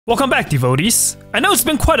Welcome back, devotees. I know it's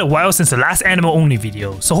been quite a while since the last Anemo Only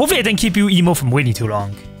video, so hopefully I didn't keep you emo from waiting too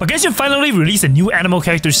long. But Genshin finally released a new Anemo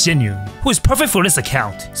character, Xianyun, who is perfect for this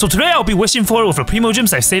account. So today I'll be wishing for her with the primo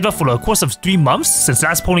gems I've saved up for the course of 3 months since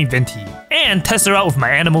last pulling Venti, and test her out with my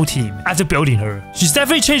Anemo team after building her. She's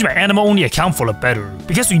definitely changed my Anemo Only account for the better,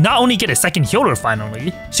 because we not only get a second healer finally,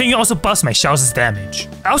 Xianyun also buffs my Xiao's damage.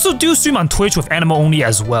 I also do stream on Twitch with Anemo Only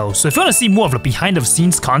as well, so if you want to see more of the behind the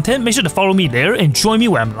scenes content, make sure to follow me there and join me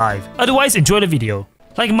when I'm live. Otherwise, enjoy the video.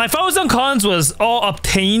 Like, my 1000 cons was all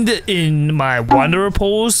obtained in my Wanderer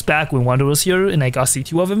pulls back when Wanderer was here and I got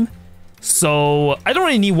C2 of him. So I don't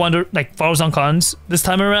really need 1000 cons this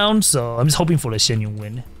time around, so I'm just hoping for the Xianyun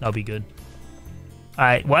win. That'll be good.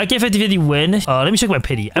 Alright, well, I get 50-50 win. Let me check my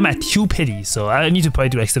pity. I'm at 2 pity, so I need to probably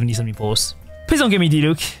do like 70 pulls. Please don't give me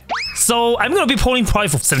D-Luke. So I'm gonna be pulling probably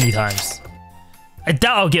for 70 times. I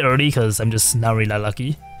doubt I'll get early because I'm just not really that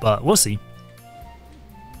lucky, but we'll see.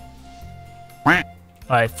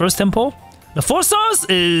 Alright, first tempo. The 4 stars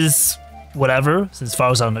is whatever, since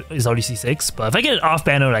Faruzan is already C6, but if I get an off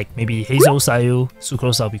banner like maybe Hazel, Sayu,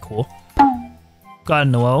 Sucrose, that'll be cool. Got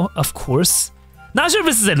Noel, of course. Not sure if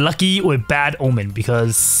this is a lucky or a bad omen,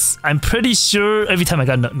 because I'm pretty sure every time I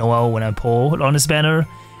got Noel when I pull on this banner,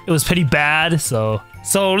 it was pretty bad, so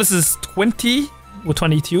this is 20 or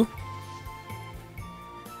 22.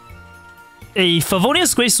 A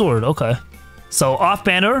Favonius Great Sword, okay. So off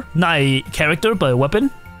banner, not a character, but a weapon.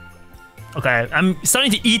 Okay, I'm starting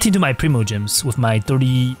to eat into my primo gems with my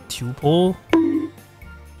 32 pull.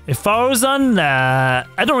 A Faruzan, I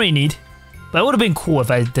don't really need, but it would have been cool if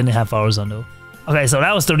I didn't have Faruzan though. Okay, so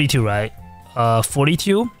that was 32, right?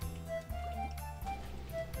 42.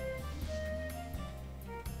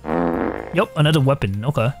 Yep, another weapon.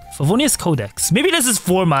 Okay, Favonius Codex. Maybe this is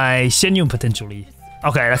for my Xianyun potentially.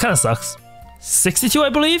 Okay, that kind of sucks. 62, I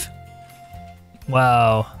believe.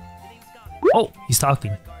 Wow. Oh, he's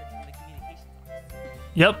talking.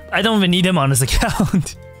 Yep, I don't even need him on this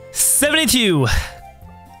account. 72.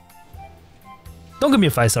 Don't give me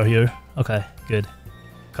a 5-star here. Okay, good.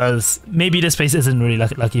 Because maybe this place isn't really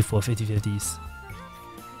lucky for 50-50s.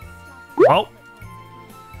 Well,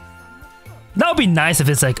 that would be nice if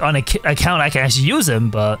it's like on an account I can actually use him,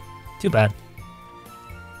 but too bad.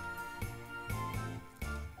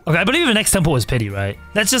 Okay, I believe the next tempo is pity, right?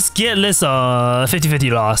 Let's just get this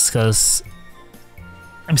 50-50 loss, because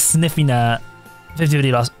I'm sniffing at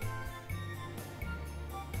 50-50 loss.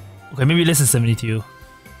 Okay, maybe this is 72.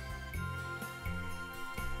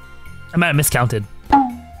 I might have miscounted.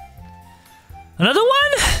 Another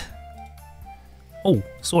one? Oh,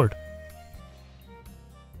 sword.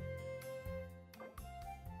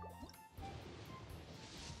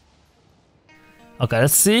 Okay,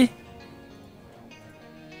 let's see.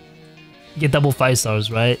 Get double 5 stars,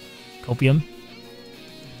 right? Copium.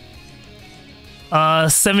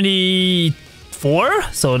 74.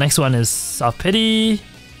 So next one is soft pity.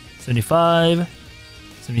 75.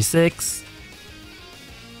 76.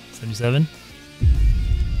 77.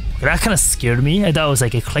 Okay, that kind of scared me. I thought it was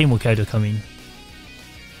like a Claymore character coming.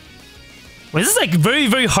 Wait, is this like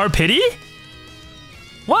very hard pity?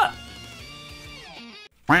 What?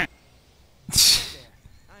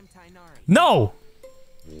 No!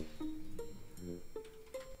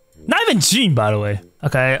 Not even Jean, by the way.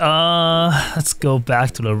 Okay, let's go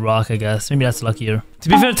back to the rock, I guess. Maybe that's luckier. To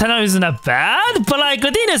be fair, 10 isn't that bad, but like,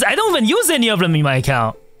 the thing is, I don't even use any of them in my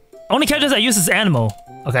account. Only characters I use is Anemo.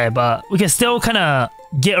 Okay, but we can still kind of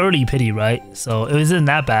get early pity, right? So it isn't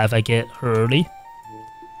that bad if I get her early.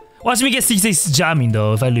 Watch me get C6 jamming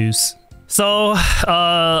though, if I lose. So,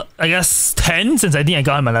 I guess 10, since I think I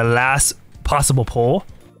got him at the last possible pull.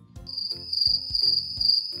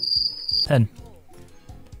 10.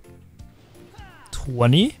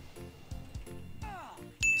 20.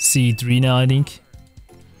 C3 now, I think.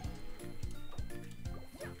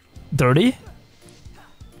 30.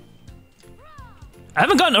 I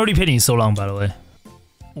haven't gotten early pity in so long, by the way.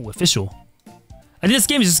 Oh, official. I think this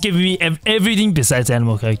game is just giving me everything besides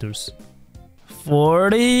animal characters.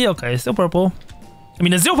 40. Okay, still purple. I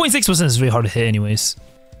mean, the 0.6% is really hard to hit, anyways.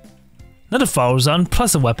 Another Faruzan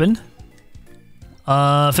plus a weapon.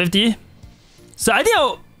 50. So I think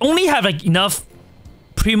I'll only have like enough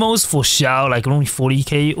primos for Xiao, like only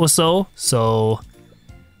 40k or so. So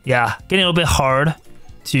yeah, getting a little bit hard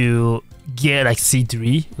to get like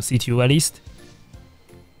C3 or C2 at least.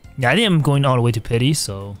 Yeah, I think I'm going all the way to pity,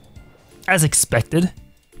 so as expected.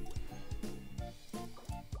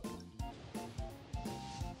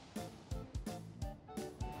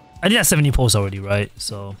 I think that's 70 pulls already, right?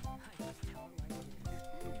 So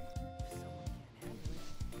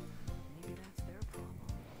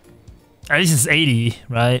At least it's 80,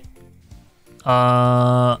 right?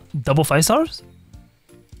 Double 5 stars?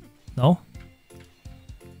 No?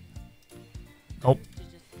 Nope.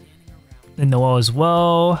 And Noah as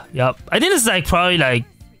well. Yep. I think this is like probably like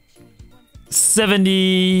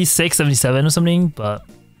 76, 77 or something, but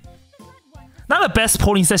not the best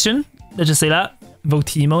polling session. Let's just say that.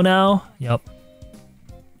 Voltyea now. Yep.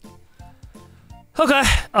 Okay.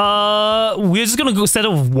 We're just gonna go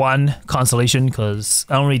settle with one constellation because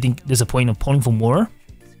I don't really think there's a point of polling for more.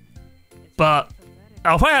 But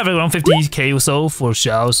I'll probably have around 50k or so for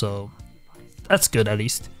Xiao, so that's good at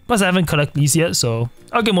least. Plus I haven't collected these yet, so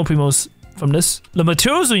I'll get more primos from this. The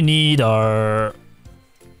materials we need are...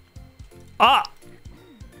 I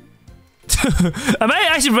might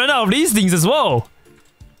actually run out of these things as well.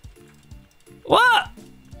 What?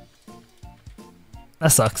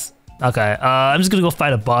 That sucks. Okay, I'm just gonna go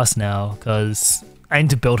fight a boss now, because I need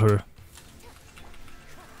to build her.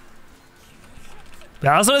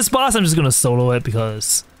 Yeah, also this boss, I'm just gonna solo it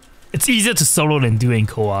because it's easier to solo than doing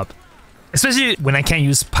co-op. Especially when I can't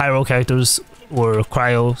use pyro characters or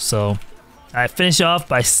cryo, so I finish off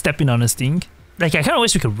by stepping on this thing. Like, I kinda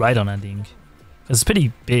wish we could ride on that thing, because it's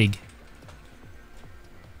pretty big.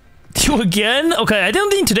 You again? Okay, I don't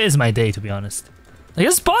think today is my day, to be honest. Like,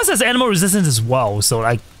 this boss has animal resistance as well, so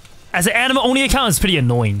like, as an Anemo Only account, it's pretty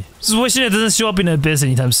annoying. Just wishing it doesn't show up in Abyss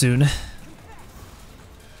anytime soon.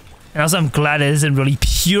 And also I'm glad it isn't really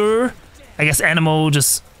pure, I guess, Anemo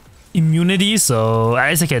just immunity, so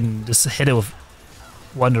I guess I can just hit it with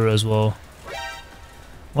Wanderer as well.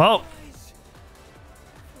 Well,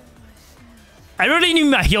 I really need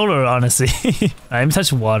my healer, honestly. Alright, let me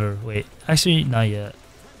touch water. Wait, actually, not yet.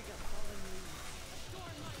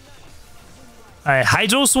 Alright,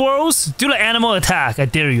 Hydro Swirls, do the animal attack, I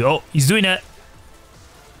dare you. Oh, he's doing it.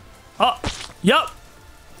 Oh, yup.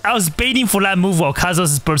 I was baiting for that move while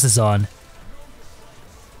Kazos' burst is on.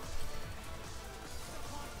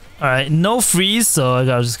 Alright, no freeze, so I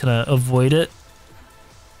gotta just kinda avoid it.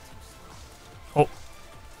 Oh.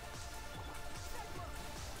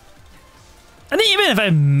 I think even if I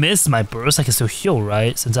miss my burst, I can still heal,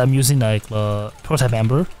 right? Since I'm using like the prototype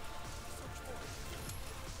Amber.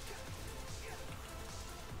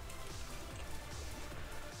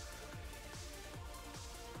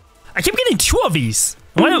 I keep getting 2 of these.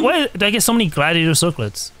 Why do I get so many gladiator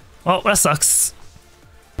circlets? Oh, that sucks.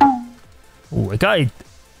 Oh, I got a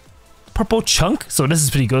purple chunk, so this is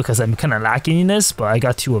pretty good because I'm kind of lacking in this, but I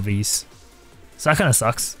got 2 of these. So that kind of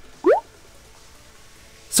sucks.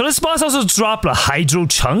 So this boss also dropped the Hydro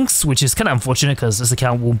chunks, which is kind of unfortunate because this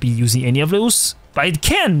account won't be using any of those. But I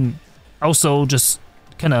can also just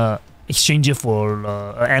kind of exchange it for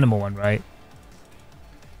an animal one, right?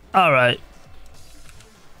 Alright.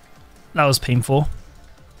 That was painful.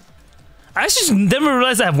 I actually never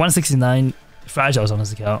realized I have 169 fragiles on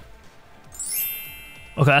this account.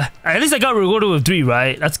 Okay, at least I got rewarded with 3,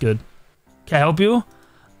 right? That's good. Can I help you?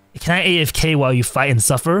 Can I AFK while you fight and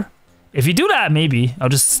suffer? If you do that, maybe. I'll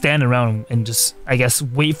just stand around and just, I guess,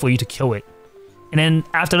 wait for you to kill it. And then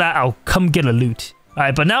after that, I'll come get a loot.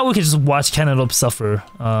 Alright, but now we can just watch Cantaloupe suffer.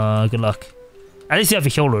 Good luck. At least you have a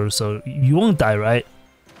healer, so you won't die, right?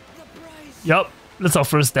 Yup. That's our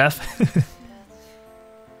first death.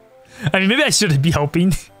 I mean, maybe I shouldn't be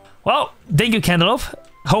helping. Well, thank you, Cantaloupe.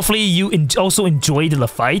 Hopefully you also enjoyed the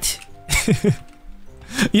fight.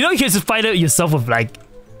 You know, you can just fight it yourself with like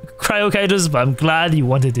cryo characters, but I'm glad you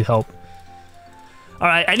wanted to help.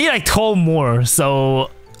 Alright, I need like 12 more,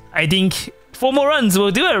 so I think 4 more runs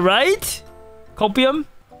will do it, right? Copium?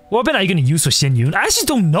 What weapon are you gonna use for Xianyun? I actually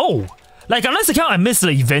don't know. Like, on this account, I missed the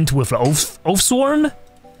event with the Oathsworn.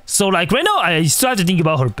 So like right now I still have to think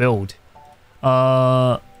about her build.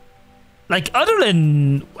 Like other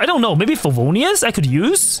than, I don't know, maybe Favonius I could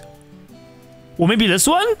use? Or maybe this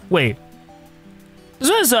one? Wait. This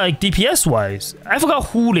one is like DPS wise. I forgot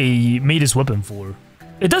who they made this weapon for.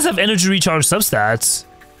 It does have energy recharge substats.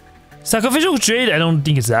 Sacrificial Trade I don't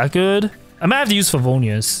think it's that good. I might have to use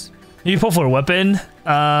Favonius. Maybe pull for a weapon.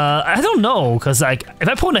 I don't know, cause like if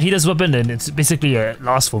I pull Nahida's weapon then it's basically a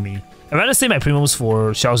loss for me. I'd rather save my primos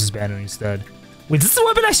for Xiao's banner instead. Wait, does the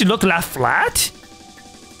weapon actually look that flat?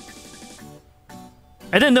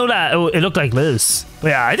 I didn't know that it looked like this. But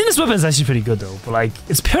yeah, I think this weapon is actually pretty good though. But like,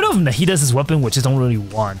 it's paired of Nahida's weapon, which I don't really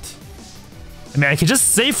want. I mean, I could just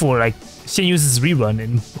save for like Xianyun's rerun,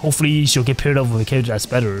 and hopefully she'll get paired up with a character that's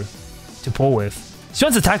better to pull with. She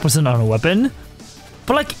wants attack percent on her weapon.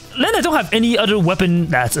 But like, then I don't have any other weapon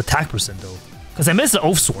that's attack percent though. Because I missed the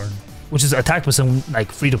Oathsworn, which is attack percent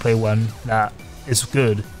like free to play one that is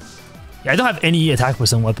good. Yeah, I don't have any attack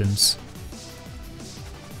percent weapons.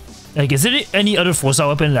 Like, is there any other 4-star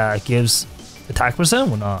weapon that gives attack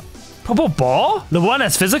percent or not? Purple ball? The one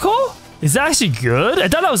that's physical? Is that actually good? I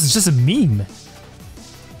thought that was just a meme.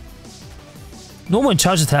 Normal and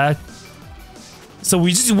charge attack. So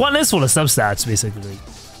we just want this for the substats, basically.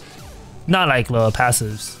 Not like the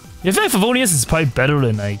passives. I feel like Favonius is probably better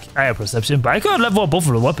than like Eye Perception, but I could level up both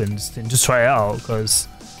of the weapons and just try it out, because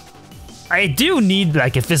I do need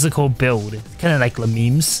like a physical build, kind of like the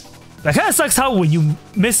memes. But it kind of sucks how when you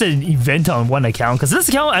miss an event on one account, because this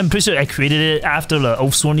account I'm pretty sure I created it after the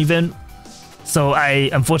Oathsworn event, so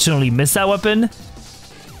I unfortunately missed that weapon.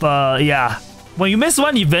 But yeah, when you miss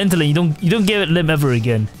one event, then you don't get them ever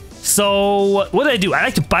again. So what do? I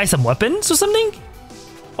like to buy some weapons or something.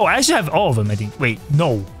 Oh, I actually have all of them, I think. Wait,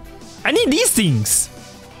 no. I need these things.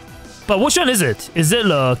 But which one is it? Is it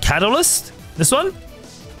the Catalyst? This one?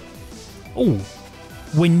 Oh.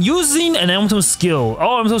 When using an elemental skill,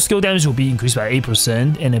 all elemental skill damage will be increased by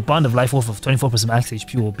 8%, and a bond of life worth of 24% max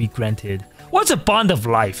HP will be granted. What's a bond of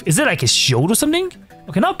life? Is it like a shield or something?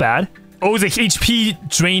 Okay, not bad. Oh, it's a HP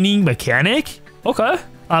draining mechanic? Okay.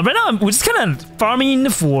 Right now, we're just kind of farming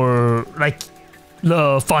for like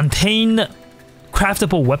the Fontaine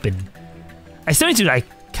craftable weapon. I still need to like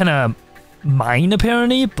kind of mine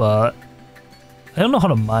apparently, but I don't know how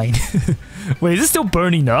to mine. Wait, is it still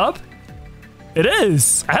burning up? It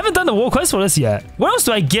is. I haven't done the world quest for this yet. What else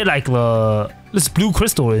do I get like this blue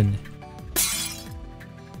crystal in?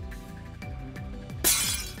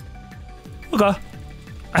 Okay.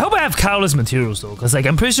 I hope I have countless materials though, because like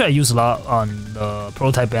I'm pretty sure I use a lot on the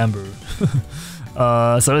prototype amber.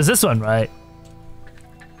 So it's this one, right?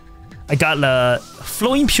 I got the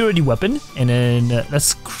flowing purity weapon, and then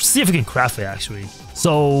let's see if we can craft it actually.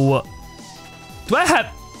 So do I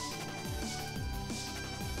have?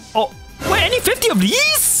 Oh wait, I need 50 of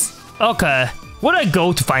these? Okay, where do I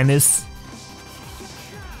go to find this?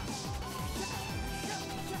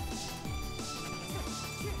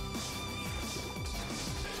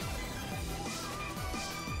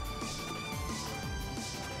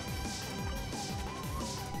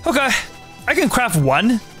 Okay, I can craft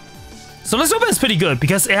one. So this weapon is pretty good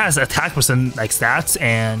because it has attack percent like stats,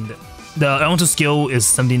 and the elemental skill is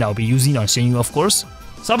something that I'll be using on Xianyun, of course.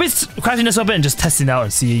 So I'll be crafting this weapon and just testing it out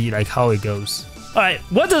and see like how it goes. Alright,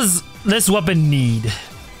 what does this weapon need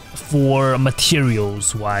for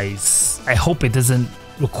materials wise? I hope it doesn't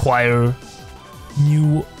require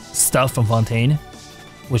new stuff from Fontaine,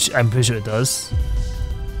 which I'm pretty sure it does.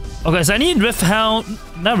 Okay, so I need not Rift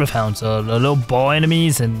Hounds, the little ball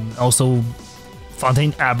enemies, and also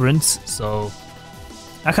Fontaine Aberrants, so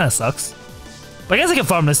that kind of sucks. But I guess I can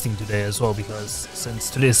farm this thing today as well, because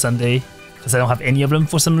since today is Sunday, because I don't have any of them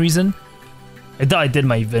for some reason. I thought I did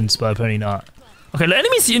my events, but apparently not. Okay, the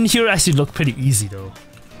enemies in here actually look pretty easy though.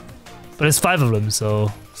 But there's 5 of them,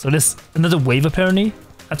 so there's another wave apparently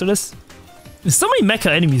after this. There's so many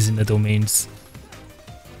mecha enemies in the domains.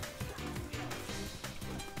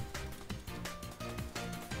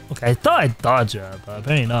 Okay, I thought I'd dodge it, but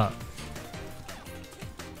apparently not.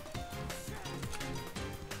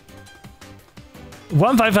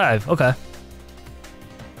 $155, okay.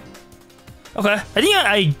 Okay, I think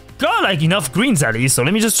I got like enough greens at least, so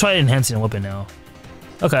let me just try enhancing the weapon now.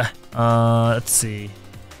 Okay, let's see.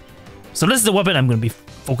 So this is the weapon I'm going to be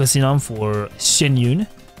focusing on for Xianyun.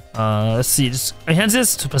 Let's see, just enhance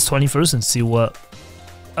this to +20 first and see what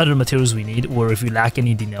other materials we need, or if we lack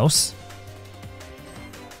anything else.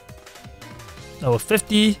 Oh,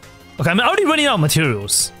 50. Okay, I'm already running out of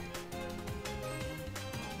materials.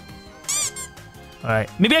 Alright,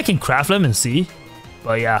 maybe I can craft them and see.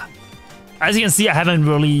 But yeah, as you can see, I haven't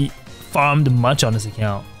really farmed much on this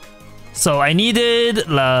account. So I needed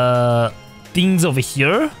the things over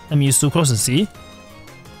here. Let me use sucrose and see.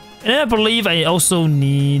 And I believe I also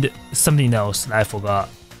need something else that I forgot.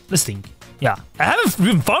 This thing. Yeah, I haven't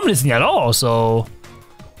even farmed this thing at all, so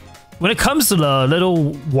when it comes to the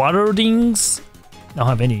little water things, I don't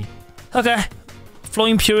have any. Okay,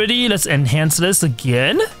 flowing purity, let's enhance this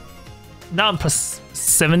again. Now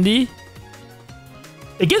 +70.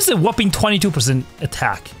 It gives a whopping 22%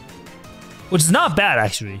 attack, which is not bad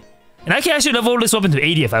actually. And I can actually level this weapon to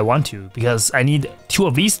 80 if I want to, because I need 2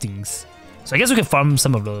 of these things. So I guess we can farm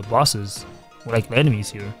some of the bosses, or like the enemies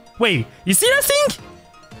here. Wait, you see that thing?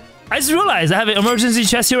 I just realized I have an emergency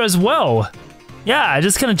chest here as well. Yeah,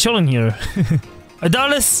 just kind of chilling here. I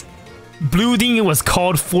thought this blue thing was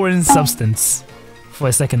called foreign substance for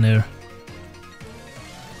a second there.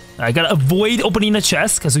 I gotta avoid opening the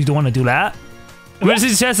chest because we don't want to do that.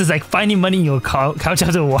 Emergency chest is like finding money in your couch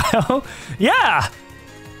after a while. Yeah,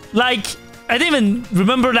 like I didn't even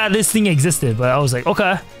remember that this thing existed, but I was like,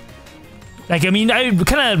 okay, Like, I mean, I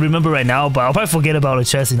kind of remember right now, but I'll probably forget about the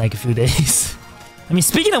chest in like a few days. I mean,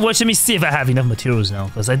 speaking of which, let me see if I have enough materials now,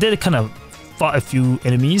 because I did kind of fought a few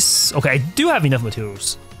enemies. Okay, I do have enough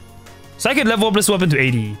materials. So I could level up this weapon to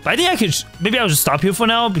 80. But I think I could, maybe I'll just stop here for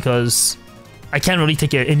now, because I can't really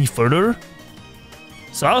take it any further.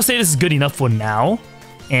 So I'll say this is good enough for now.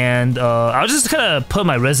 And I'll just kind of put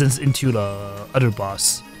my residence into the other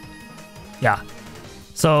boss. Yeah.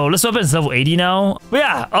 So this weapon is level 80 now. But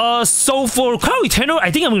yeah, so for Crown Eternal,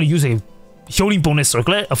 I think I'm going to use a healing bonus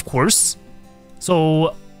circlet, of course.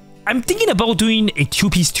 So I'm thinking about doing a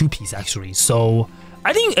two-piece actually. So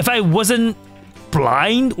I think if I wasn't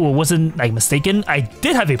blind or wasn't like mistaken, I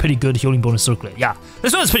did have a pretty good healing bonus circlet. Yeah,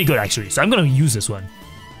 this one is pretty good actually. So I'm going to use this one.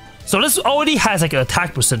 So this already has like an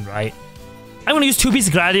attack percent, right? I'm going to use two-piece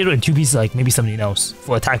gladiator and two-piece like maybe something else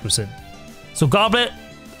for attack percent. So Goblet,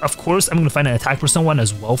 of course, I'm going to find an attack percent one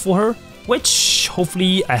as well for her, which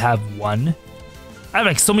hopefully I have one. I have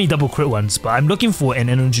like so many double crit ones, but I'm looking for an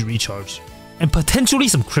energy recharge and potentially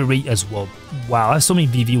some crit rate as well. Wow, I have so many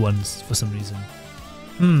VV ones for some reason.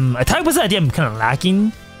 Attack percent I think I'm kind of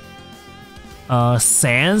lacking.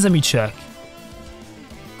 Sands, let me check.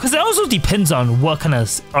 Because it also depends on what kind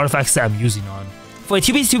of artifacts that I'm using on. For a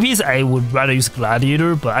two-piece, I would rather use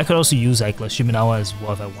Gladiator, but I could also use like Shiminawa as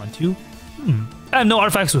well if I want to. I have no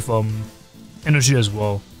artifacts with energy as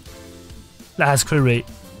well. That has crit rate.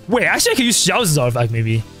 Wait, actually I could use Xiao's artifact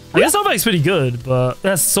maybe. I guess artifact is pretty good, but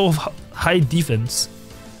that's so high defense.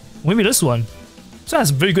 Maybe this one. So it has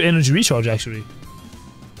very good energy recharge actually.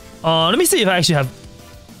 Let me see if I actually have.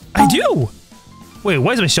 I do. Wait,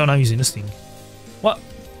 why is my Xiao not using this thing? What?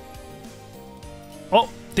 Oh,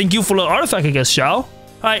 thank you for the artifact, I guess, Xiao.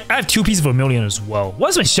 Alright, I have two-piece Vermilion as well. What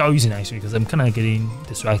is my Xiao using actually? Because I'm kind of getting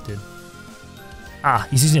distracted. Ah,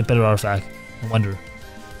 he's using a better artifact. I wonder.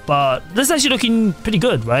 But this is actually looking pretty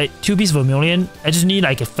good, right? Two-piece Vermilion. I just need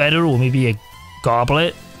like a feather or maybe a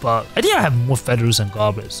goblet. But I think I have more feathers than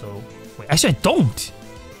goblets, so... Wait, actually I don't.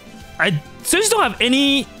 I seriously don't have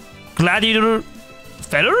any gladiator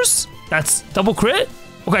feathers? That's double crit?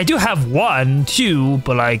 Okay, I do have 1, 2,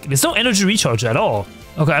 but like, there's no energy recharge at all.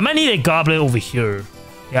 Okay, I might need a goblet over here.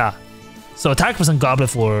 Yeah. So attack percent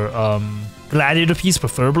goblet for gladiator piece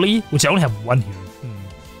preferably, which I only have 1 here.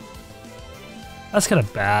 That's kind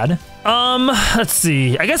of bad. Let's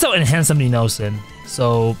see. I guess I'll enhance something else then.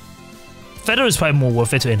 So feather is probably more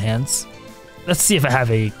worth it to enhance. Let's see if I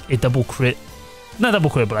have a double crit. Not double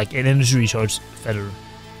crit, but like an energy recharge feather.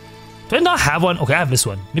 Do I not have one? Okay, I have this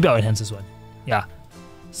one. Maybe I'll enhance this one. Yeah.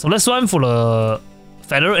 So this one for the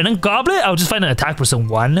feather, and then goblet, I'll just find an attack percent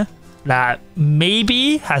 1 that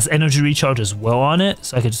maybe has energy recharge as well on it,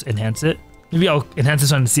 so I could just enhance it. Maybe I'll enhance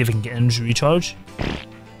this one to see if I can get energy recharge.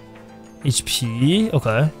 HP,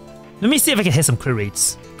 okay. Let me see if I can hit some crit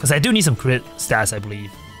rates, because I do need some crit stats, I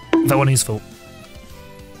believe, if I want to use full.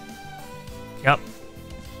 Yep.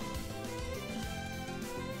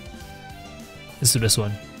 Let's do this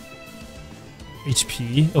one.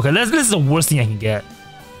 HP. Okay, this is the worst thing I can get.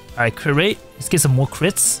 Alright, crit rate. Let's get some more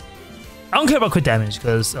crits. I don't care about crit damage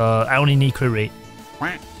because I only need crit rate.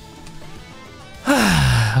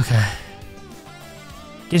 Okay.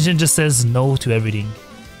 Genshin just says no to everything.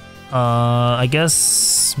 I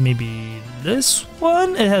guess maybe this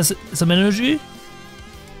one? It has some energy.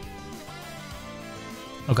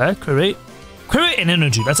 Okay, crit rate. Crit rate and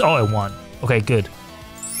energy, that's all I want. Okay, good.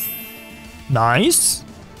 Nice.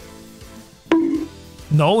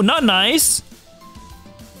 No, not nice.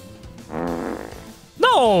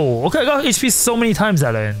 No! Okay, I got HP so many times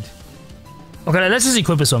at the end. Okay, let's just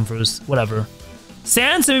equip this one first. Whatever.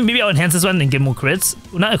 Sands, maybe I'll enhance this one and get more crits.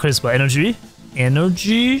 Well, not crits, but energy.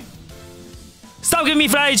 Energy. Stop giving me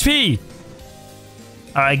flat HP!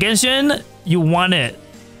 Alright, Genshin, you want it.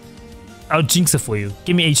 I'll jinx it for you.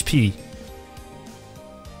 Give me HP.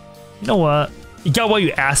 You know what? You got what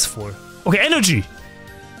you asked for. Okay, energy.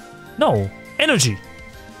 No, energy.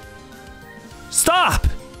 Stop!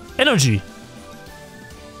 Energy.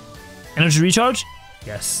 Energy recharge?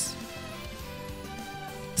 Yes.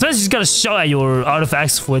 Sometimes you just gotta shout at your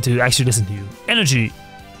artifacts for it to actually listen to you. Energy.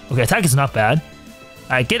 Okay, attack is not bad.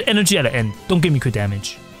 Alright, get energy at the end. Don't give me crit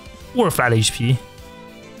damage. Or flat HP.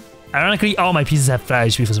 Ironically, all my pieces have flat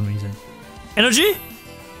HP for some reason. Energy?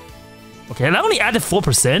 Okay, and I only added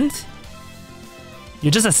 4%.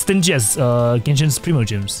 You're just as stingy as Genshin's Primo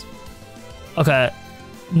Gyms. Okay,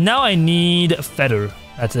 now I need feather.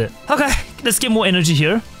 That's it. Okay, let's get more energy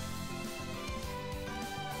here.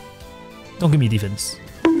 Don't give me defense.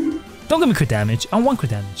 Don't give me crit damage. I want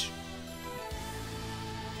crit damage.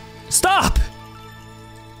 Stop!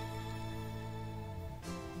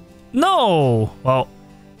 No! Well,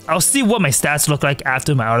 I'll see what my stats look like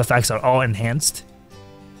after my artifacts are all enhanced.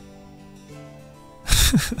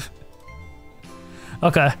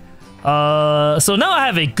 Okay. So now I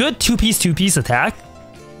have a good two-piece attack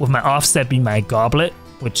with my offset being my goblet,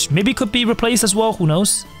 which maybe could be replaced as well, who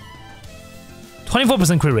knows?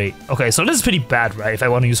 24% crit rate. Okay, so this is pretty bad, right? If I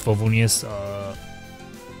want to use Voltyeia's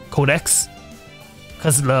codex.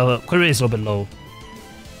 Because the crit rate is a little bit low.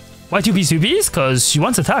 Why two-piece? Because she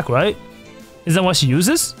wants attack, right? Is that what she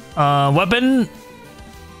uses? Weapon.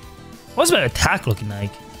 What's my attack looking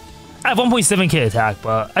like? I have 1.7k attack,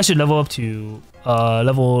 but I should level up to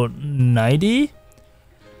level 90.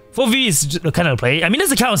 4V is kind of play. I mean,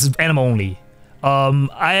 this account is Anemo Only.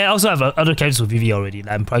 I also have other characters with VV already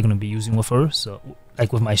that I'm probably going to be using with her, so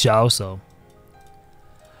like with my Xiao, so.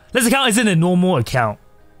 This account isn't a normal account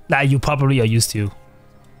that you probably are used to.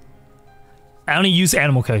 I only use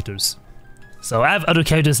animal characters. So I have other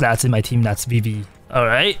characters that's in my team that's VV.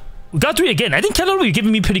 Alright. We got 3 again. I think Kelly is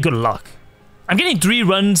giving me pretty good luck. I'm getting 3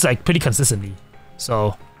 runs like pretty consistently.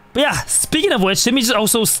 So, but yeah, speaking of which, let me just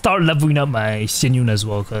also start leveling up my Xianyun as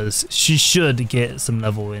well, because she should get some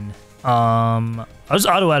level in. I'll just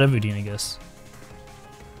auto add everything, I guess.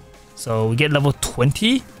 So we get level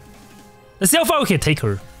 20. Let's see how far we can take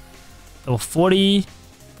her. Level 40.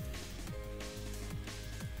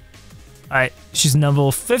 Alright, she's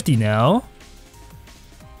level 50 now.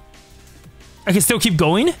 I can still keep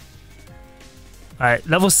going. Alright,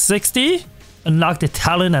 level 60. Unlock the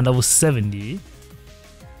talent at level 70.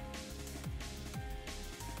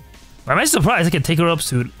 I'm actually surprised I can take her up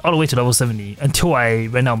to all the way to level 70 until I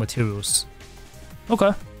run out of materials.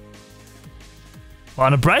 Okay. Well,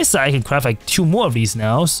 on the bright side, I can craft like 2 more of these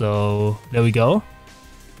now, so there we go.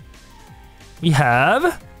 We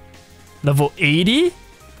have level 80.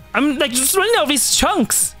 I'm like just running out of these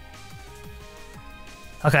chunks.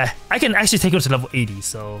 Okay, I can actually take her to level 80,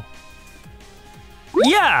 so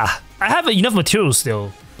yeah, I have enough materials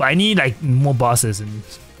still, but I need like more bosses and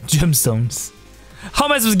gemstones. How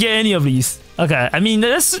am I supposed to get any of these? Okay, I mean,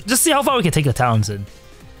 let's just see how far we can take the talents in.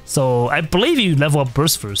 So I believe you level up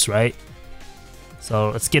burst first, right?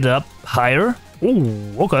 So let's get it up higher.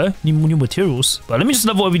 Oh, okay, need new materials, but let me just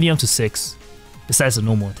level everything up to 6. Besides the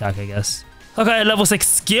normal attack, I guess. Okay, level 6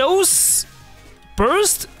 skills.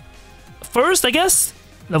 Burst first, I guess.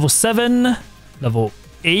 Level 7, level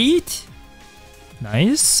 8.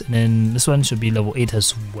 Nice. And then this one should be level 8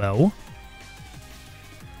 as well.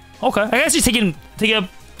 Okay, I can actually take it up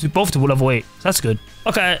to both to level 8. So that's good.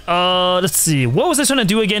 Okay, let's see. What was I trying to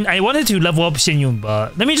do again? I wanted to level up Xianyun,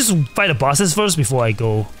 but let me just fight the bosses first before I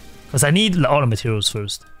go. Because I need all the materials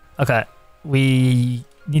first. Okay, we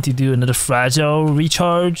need to do another fragile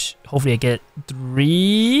recharge. Hopefully I get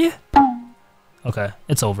 3. Okay,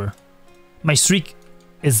 it's over. My streak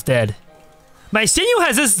is dead. My Xianyun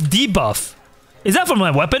has this debuff. Is that from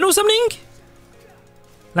my weapon or something?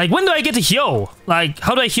 Like, when do I get to heal? Like,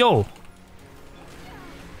 how do I heal?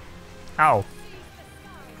 Ow.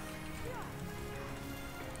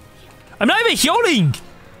 I'm not even healing!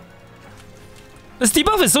 This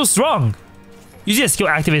debuff is so strong. Usually a skill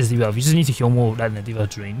activates the debuff. You just need to heal more than the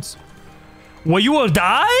debuff drains. Well, you will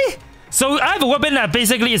die? So I have a weapon that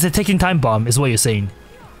basically is a ticking time bomb, is what you're saying.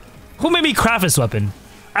 Who made me craft this weapon?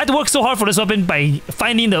 I had to work so hard for this weapon by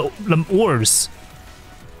finding the ores.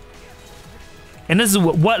 And this is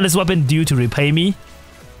what this weapon do to repay me.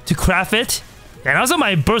 To craft it. And also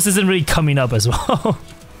my burst isn't really coming up as well.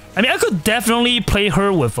 I mean, I could definitely play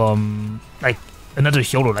her with like another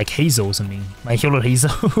healer, like Hazel or something. My healer Hazel.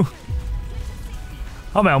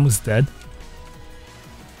 How am I almost dead?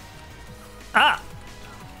 Ah!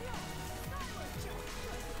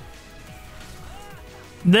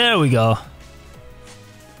 There we go.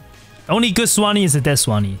 Only good Swanee is a dead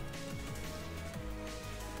Swanee.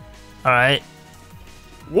 Alright.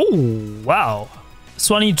 Whoa, wow.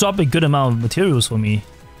 Swanee dropped a good amount of materials for me.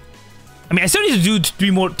 I mean, I still need to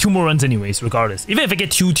do 2 more runs anyways, regardless. Even if I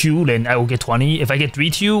get 2-2, then I will get 20. If I get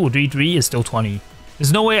 3-2 or 3-3, it's still 20.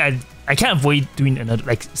 There's no way I can't avoid doing another,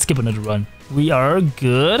 like, skip another run. We are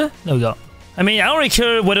good. There we go. I mean, I don't really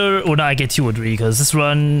care whether or not I get 2 or 3, because this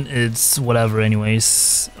run, it's whatever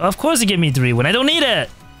anyways. Of course he gave me 3 when I don't need it.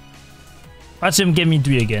 Watch him give me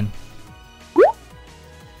 3 again.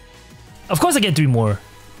 Of course I get 3 more.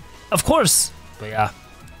 Of course. But yeah,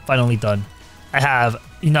 finally done. I have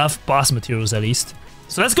enough boss materials at least.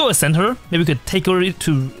 So let's go ascend her. Maybe we could take her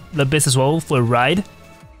to the base as well for a ride.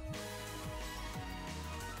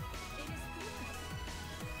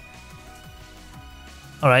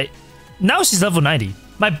 Alright, now she's level 90.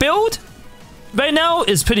 My build right now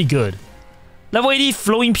is pretty good. Level 80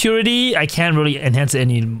 Flowing Purity, I can't really enhance it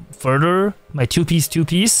any further. My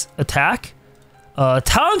 2-piece attack.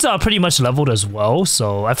 Talents are pretty much leveled as well,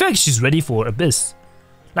 so I feel like she's ready for Abyss.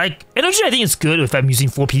 Like, energy I think it's good if I'm using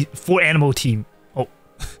 4 Anemo team. Oh.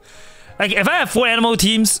 Like, if I have 4 Anemo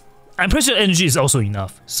teams, I'm pretty sure energy is also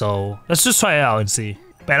enough. So, let's just try it out and see.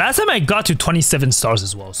 But last time I got to 27 stars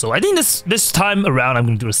as well, so I think this time around I'm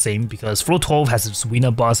gonna do the same because floor 12 has this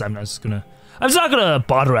Wiener boss. I'm just not gonna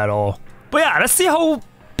bother at all. But yeah, let's see how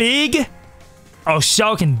big our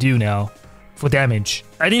Xiao can do now for damage.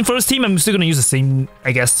 I think first team I'm still gonna use the same,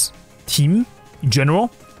 I guess, team in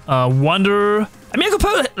general. Wonder. I mean, I could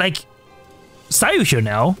put like Sayu here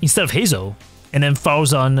now instead of Hazel, and then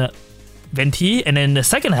Falzon Venti, and then the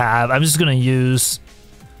second half I'm just gonna use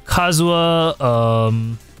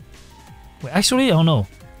Kazuha. Wait, actually, I don't know.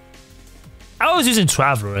 I was using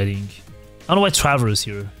Traveler, I think. I don't know why Traveler is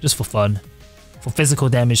here, just for fun. For physical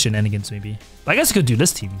damage shenanigans, maybe. But I guess I could do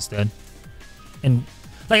this team instead. And,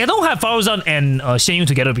 like, I don't have Falzon and Xianyun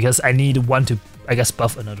together because I need one to, I guess,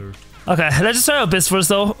 buff another. Okay, let's just try out Abyss first,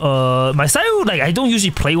 though. My Sayu, like, I don't usually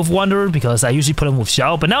play with Wanderer because I usually put him with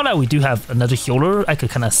Xiao. But now that we do have another healer, I could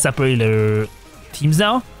kind of separate their teams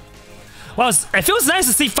now. Wow, it feels nice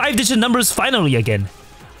to see 5-digit numbers finally again.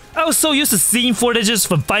 I was so used to seeing 4 digits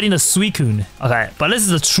from fighting a Suicune. Okay, but this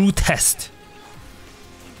is a true test.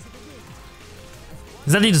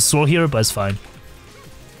 There's nothing to swirl here, but it's fine.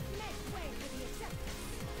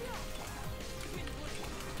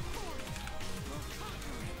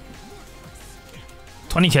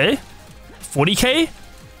 $20k? $40k?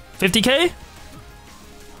 $50k?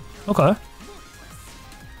 Okay.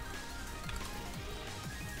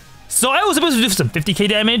 So I was supposed to do some 50k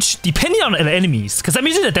damage, depending on the enemies, because I'm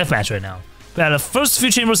using the deathmatch right now. But the first few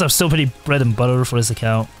chambers are still pretty bread and butter for this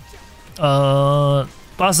account. Boss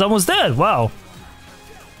is almost dead, wow.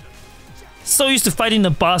 So used to fighting the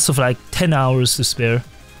boss with like 10 hours to spare.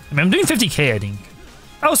 I mean, I'm doing 50k, I think.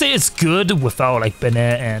 I would say it's good without like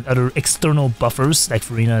Bennett and other external buffers like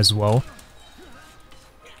Farina as well.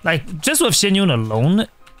 Like, just with Xianyun alone,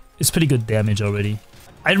 it's pretty good damage already.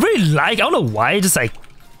 I really like, I don't know why, just like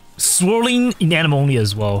swirling in Anemo Only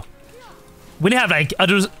as well. When you have like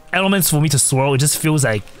other elements for me to swirl, it just feels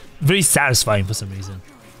like very satisfying for some reason.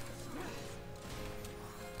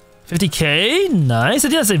 50k, nice. I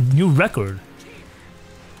think that's a new record.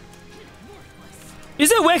 Is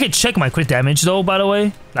there a way I can check my crit damage though, by the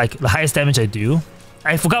way? Like the highest damage I do?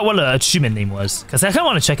 I forgot what the achievement name was, because I kind of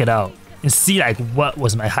want to check it out and see like what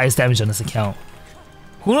was my highest damage on this account.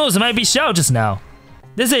 Who knows, it might be Xiao just now.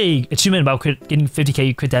 There's a achievement about getting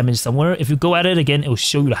 50k crit damage somewhere. If you go at it again, it will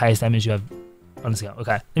show you the highest damage you have on this account.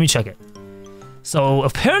 Okay, let me check it. So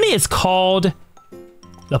apparently it's called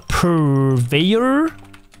the Purveyor.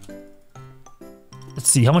 Let's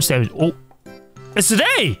see, how much damage? Oh, it's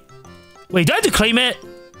today! Wait, do I have to claim it?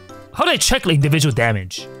 How do I check like individual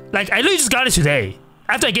damage? Like, I literally just got it today,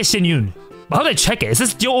 after I get Xianyun. But how do I check it? It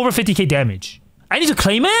says still over 50k damage. I need to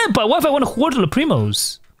claim it? But what if I want to hoard the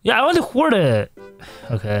Primos? Yeah, I want to hoard it.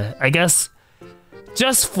 Okay, I guess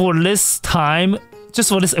just for this time, just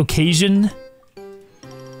for this occasion.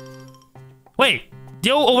 Wait,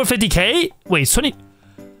 deal over 50k? Wait, 20...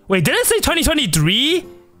 Wait, did it say 2023?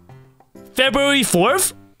 February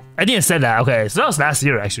 4th? I think it said that. Okay, so that was last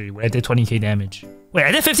year actually, when I did 20k damage. Wait,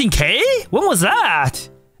 I did 15k? When was that?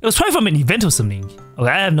 It was probably from an event or something. Okay,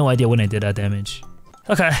 I have no idea when I did that damage.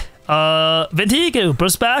 Okay, Venti, get your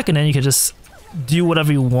burst back, and then you can just do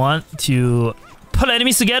whatever you want to put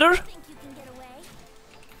enemies together.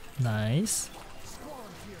 Nice.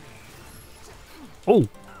 Oh,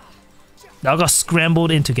 that got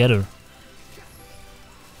scrambled in together.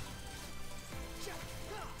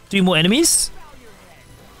 3 more enemies.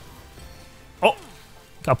 Oh,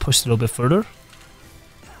 got pushed a little bit further.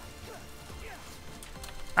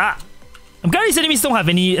 Ah, I'm glad these enemies don't have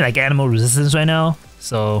any like animal resistance right now.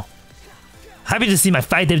 So happy to see my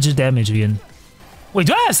 5-digit damage again. Wait,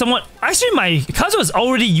 do I have someone? Actually, my Kazuha is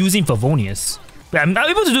already using Favonius. But I'm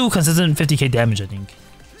able to do consistent 50k damage, I think.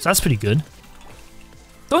 So that's pretty good.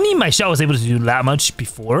 Don't think my Xiao was able to do that much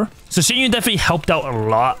before. So Xianyun definitely helped out a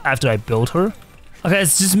lot after I built her. Okay,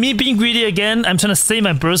 it's just me being greedy again. I'm trying to save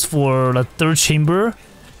my burst for the 3rd chamber.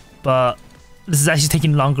 But this is actually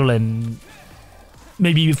taking longer than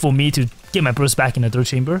maybe for me to get my burst back in the 3rd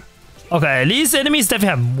chamber. Okay, these enemies definitely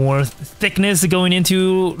have more thickness going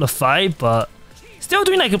into the fight, but still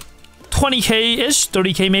doing like a 20k-ish,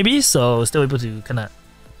 30k maybe, so still able to kind of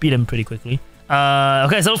beat them pretty quickly.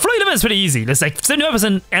 Okay, so floating limit is pretty easy. There's like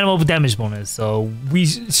 75% animal damage bonus, so we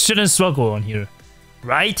shouldn't struggle on here,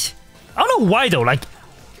 right? I don't know why though, like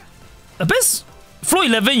Abyss floor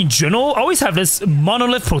 11 in general always have this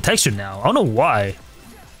monolith protection now. I don't know why.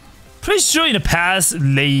 Pretty sure in the past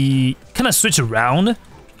they kind of switch around,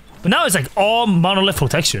 but now it's like all monolith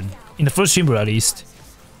protection in the first chamber at least.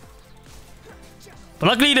 But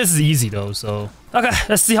luckily this is easy though, so okay,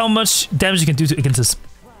 let's see how much damage you can do against this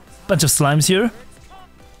bunch of slimes here.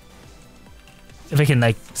 If I can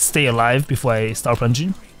like stay alive before I start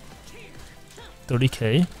plunging.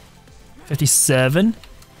 30k, 57.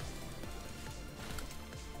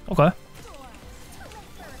 Okay.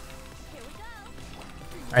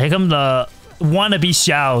 Here come the wannabe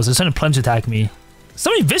Xiaos. They're trying to plunge attack me. So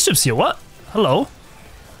many bishops here. What? Hello.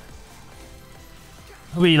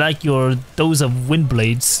 I really like your dose of wind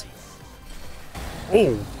blades.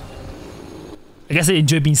 Oh. I guess they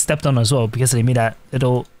enjoy being stepped on as well because they made that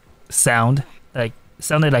little sound. Like,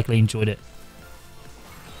 sounded like they enjoyed it.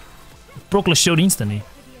 Broke the shield instantly.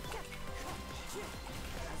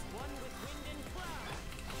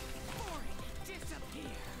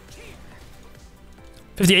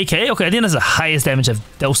 $58k? Okay, I think that's the highest damage I've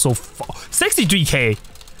dealt so far. 63k!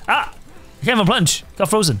 Ah! I can't even plunge. Got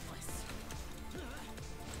frozen.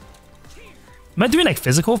 Am I doing like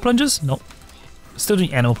physical plunges? Nope. Still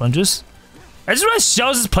doing animal plunges. I just realized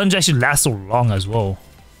Xiao's plunge actually lasts so long as well.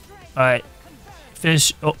 Alright.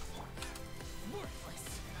 Finish. Oh.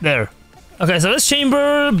 There. Okay, so this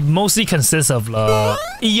chamber mostly consists of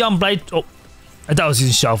Eon Blight. Oh. I thought I was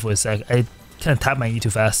using Xiao for a sec. I kind of tapped my E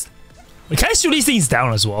too fast. Wait, can I shoot these things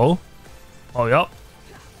down as well? Oh, yup.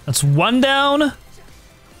 That's one down.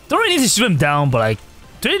 Don't really need to shoot them down, but like,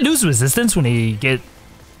 do they lose resistance when they get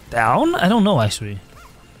down? I don't know actually.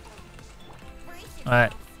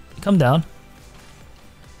 Alright, come down.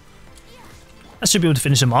 I should be able to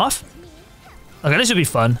finish him off. Okay, this should be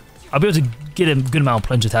fun. I'll be able to get a good amount of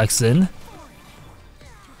plunge attacks in.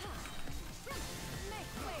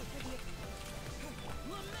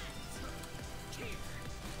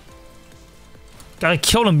 Gotta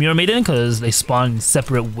kill the Mirror Maiden because they spawn in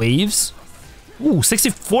separate waves. Ooh,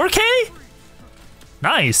 64k?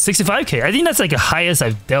 Nice, 65k. I think that's like the highest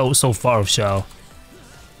I've dealt so far of Xiao.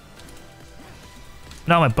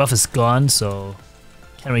 Now my buff is gone, so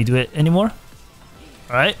can't really do it anymore.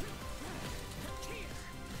 Alright.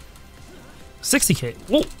 60k.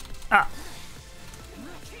 Whoa! Ah!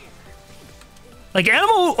 Like,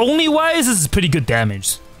 Anemo Only wise, this is pretty good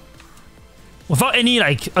damage. Without any,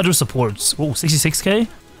 like, other supports. Whoa, 66k?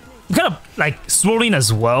 I'm kind of, like, swirling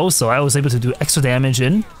as well, so I was able to do extra damage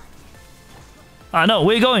in. Ah, no,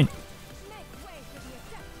 where are you going?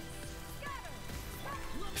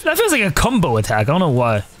 That feels like a combo attack, I don't know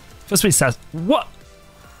why. Feels pretty sad. What?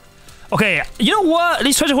 Okay, you know what?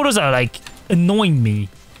 These treasure holders are, like, annoying me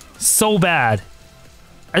so bad.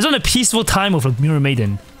 I just want a peaceful time with a Mirror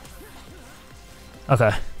Maiden.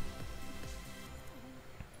 Okay.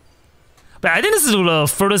 But I think this is the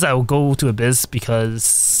furthest I will go to Abyss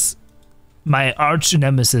because my arch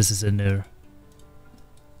nemesis is in there.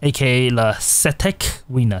 AKA La Setek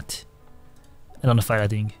Winut. And on the fight, I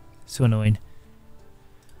think. So annoying.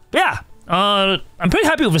 But yeah, I'm pretty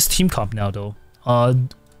happy with this team comp now though.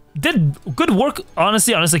 Did good work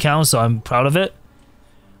honestly on this account, so I'm proud of it.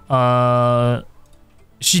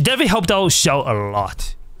 She definitely helped out Xiao a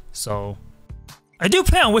lot. So I do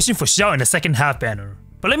plan on wishing for Xiao in the second half banner.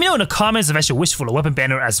 But let me know in the comments if I should wish for the weapon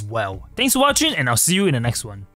banner as well. Thanks for watching, and I'll see you in the next one.